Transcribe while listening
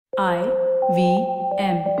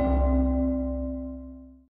IVM.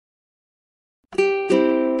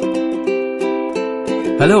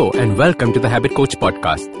 Hello and welcome to the Habit Coach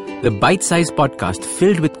Podcast, the bite-sized podcast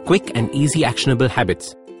filled with quick and easy actionable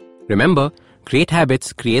habits. Remember, great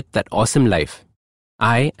habits create that awesome life.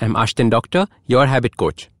 I am Ashton Doctor, your habit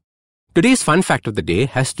coach. Today's fun fact of the day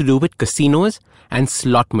has to do with casinos and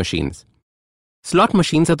slot machines. Slot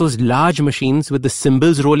machines are those large machines with the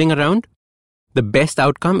symbols rolling around. The best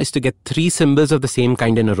outcome is to get 3 symbols of the same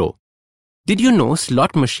kind in a row. Did you know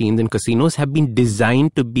slot machines in casinos have been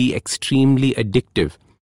designed to be extremely addictive?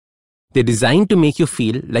 They're designed to make you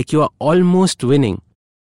feel like you are almost winning.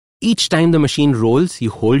 Each time the machine rolls, you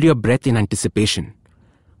hold your breath in anticipation.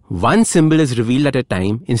 1 symbol is revealed at a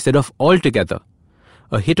time instead of all together.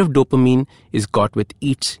 A hit of dopamine is got with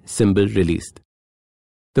each symbol released.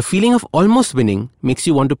 The feeling of almost winning makes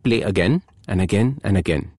you want to play again and again and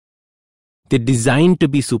again. They're designed to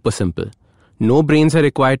be super simple. No brains are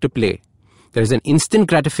required to play. There is an instant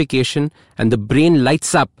gratification and the brain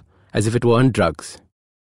lights up as if it were on drugs.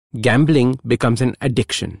 Gambling becomes an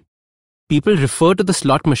addiction. People refer to the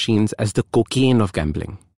slot machines as the cocaine of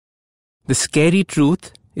gambling. The scary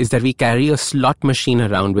truth is that we carry a slot machine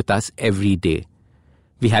around with us every day.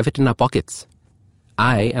 We have it in our pockets.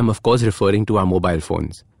 I am of course referring to our mobile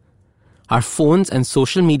phones. Our phones and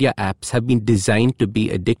social media apps have been designed to be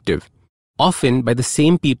addictive, often by the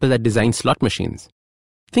same people that design slot machines.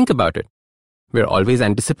 Think about it. We're always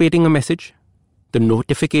anticipating a message. The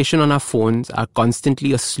notification on our phones are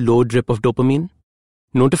constantly a slow drip of dopamine.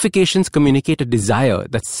 Notifications communicate a desire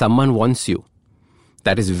that someone wants you.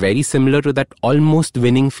 That is very similar to that almost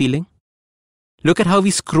winning feeling. Look at how we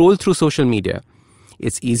scroll through social media.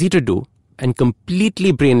 It's easy to do and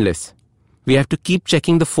completely brainless. We have to keep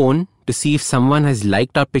checking the phone to see if someone has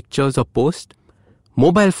liked our pictures or post.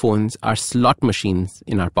 Mobile phones are slot machines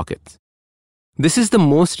in our pockets. This is the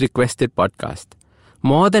most requested podcast.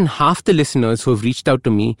 More than half the listeners who have reached out to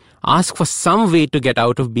me ask for some way to get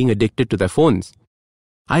out of being addicted to their phones.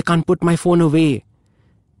 I can't put my phone away.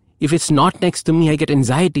 If it's not next to me, I get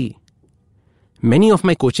anxiety. Many of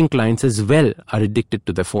my coaching clients as well are addicted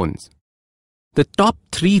to their phones. The top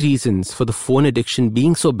 3 reasons for the phone addiction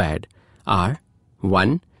being so bad are: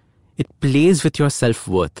 1. It plays with your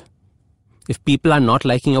self-worth. If people are not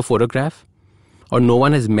liking your photograph, or no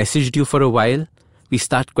one has messaged you for a while, we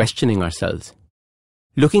start questioning ourselves.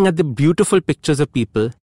 Looking at the beautiful pictures of people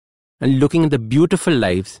and looking at the beautiful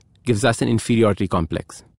lives gives us an inferiority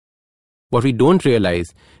complex. What we don't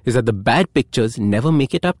realize is that the bad pictures never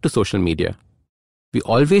make it up to social media. We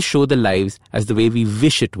always show the lives as the way we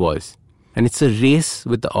wish it was, and it's a race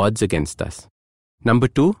with the odds against us. Number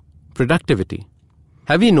 2, productivity.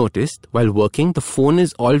 Have you noticed, while working, the phone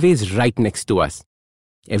is always right next to us?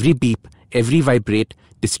 Every beep, every vibrate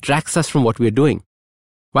distracts us from what we're doing.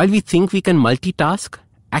 While we think we can multitask,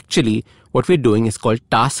 actually, what we're doing is called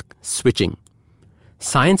task switching.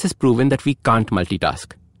 Science has proven that we can't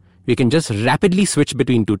multitask. We can just rapidly switch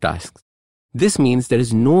between 2 tasks. This means there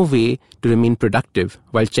is no way to remain productive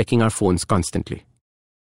while checking our phones constantly.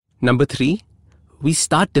 Number 3, we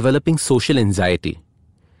start developing social anxiety.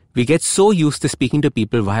 We get so used to speaking to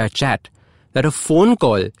people via chat that a phone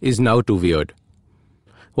call is now too weird.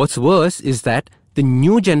 What's worse is that the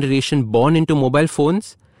new generation born into mobile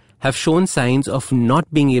phones have shown signs of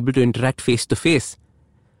not being able to interact face-to-face.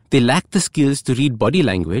 They lack the skills to read body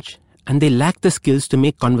language and they lack the skills to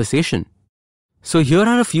make conversation. So here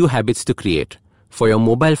are a few habits to create for your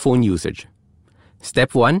mobile phone usage.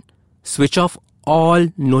 Step 1, switch off all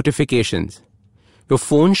notifications. Your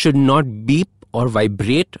phone should not beep or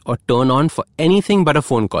vibrate or turn on for anything but a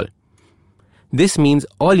phone call. This means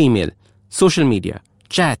all email, social media,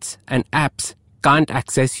 chats, and apps can't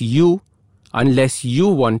access you unless you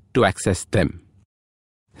want to access them.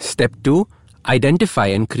 Step 2, identify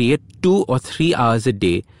and create 2 or 3 hours a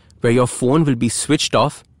day where your phone will be switched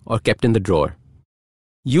off or kept in the drawer.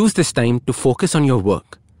 Use this time to focus on your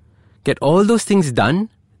work. Get all those things done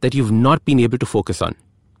that you've not been able to focus on.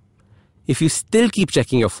 If you still keep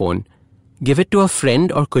checking your phone, give it to a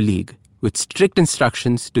friend or colleague with strict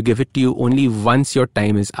instructions to give it to you only once your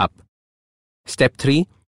time is up. Step 3,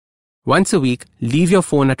 once a week, leave your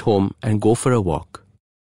phone at home and go for a walk.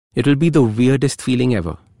 It will be the weirdest feeling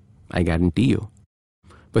ever, I guarantee you.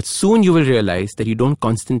 But soon you will realize that you don't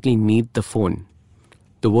constantly need the phone.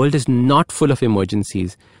 The world is not full of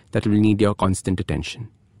emergencies that will need your constant attention.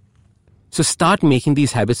 So start making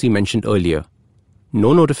these habits we mentioned earlier.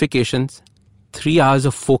 No notifications, 3 hours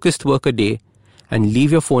of focused work a day, and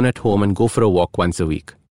leave your phone at home and go for a walk once a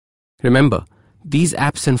week. Remember, these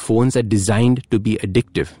apps and phones are designed to be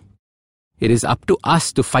addictive. It is up to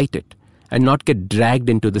us to fight it and not get dragged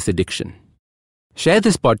into this addiction. Share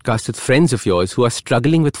this podcast with friends of yours who are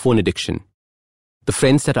struggling with phone addiction, the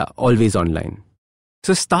friends that are always online.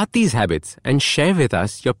 So start these habits and share with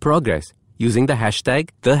us your progress using the hashtag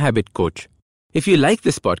 #TheHabitCoach. If you like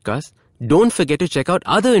this podcast, don't forget to check out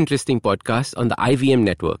other interesting podcasts on the IVM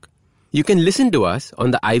network. You can listen to us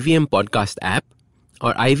on the IVM Podcast app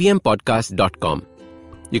or ivmpodcast.com.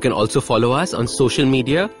 You can also follow us on social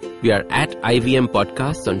media. We are at IVM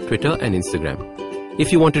Podcasts on Twitter and Instagram.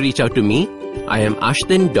 If you want to reach out to me, I am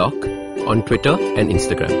Ashdin Doc on Twitter and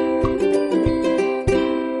Instagram.